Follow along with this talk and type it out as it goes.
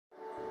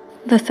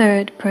The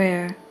third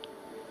prayer.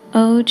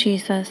 O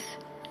Jesus,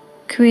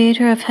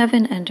 Creator of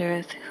heaven and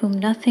earth, whom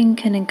nothing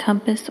can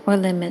encompass or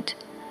limit,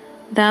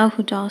 Thou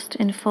who dost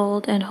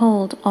enfold and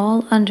hold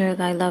all under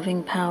Thy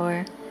loving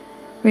power,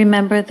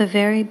 remember the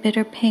very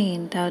bitter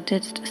pain Thou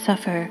didst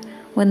suffer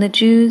when the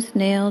Jews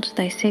nailed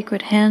Thy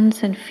sacred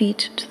hands and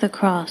feet to the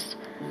cross,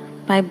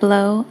 by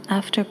blow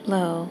after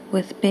blow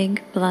with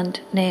big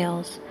blunt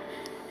nails,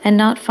 and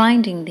not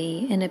finding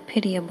Thee in a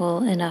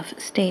pitiable enough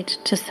state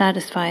to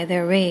satisfy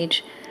their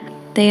rage,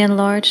 they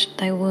enlarged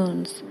Thy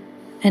wounds,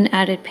 and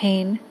added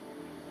pain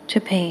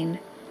to pain,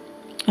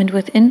 and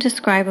with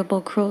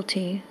indescribable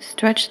cruelty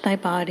stretched Thy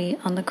body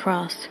on the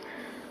cross,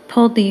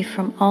 pulled Thee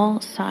from all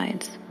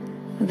sides,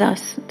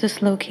 thus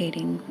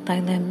dislocating Thy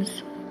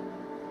limbs.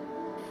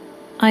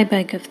 I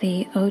beg of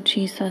Thee, O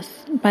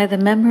Jesus, by the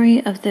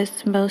memory of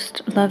this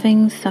most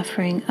loving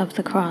suffering of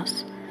the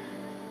cross,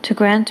 to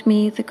grant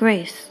me the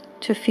grace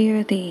to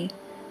fear Thee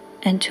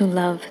and to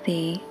love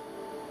Thee.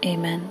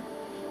 Amen.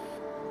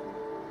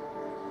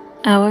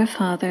 Our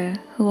Father,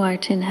 who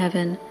art in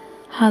heaven,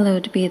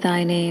 hallowed be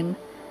Thy name.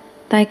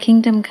 Thy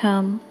kingdom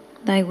come,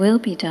 Thy will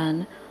be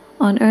done,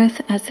 on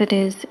earth as it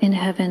is in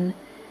heaven.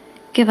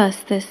 Give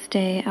us this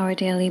day our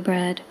daily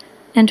bread,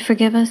 and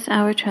forgive us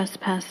our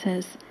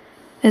trespasses,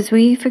 as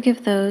we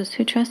forgive those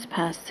who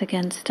trespass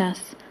against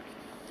us.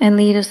 And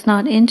lead us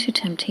not into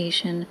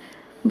temptation,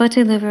 but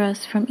deliver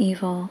us from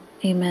evil.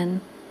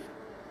 Amen.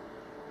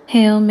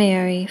 Hail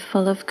Mary,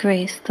 full of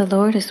grace, the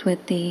Lord is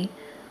with Thee.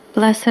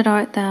 Blessed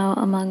art Thou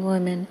among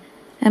women,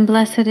 and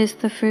blessed is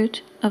the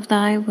fruit of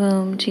Thy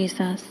womb,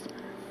 Jesus.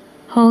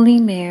 Holy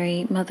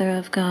Mary, Mother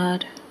of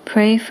God,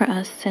 pray for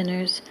us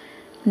sinners,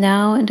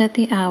 now and at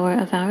the hour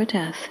of our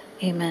death.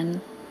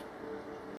 Amen.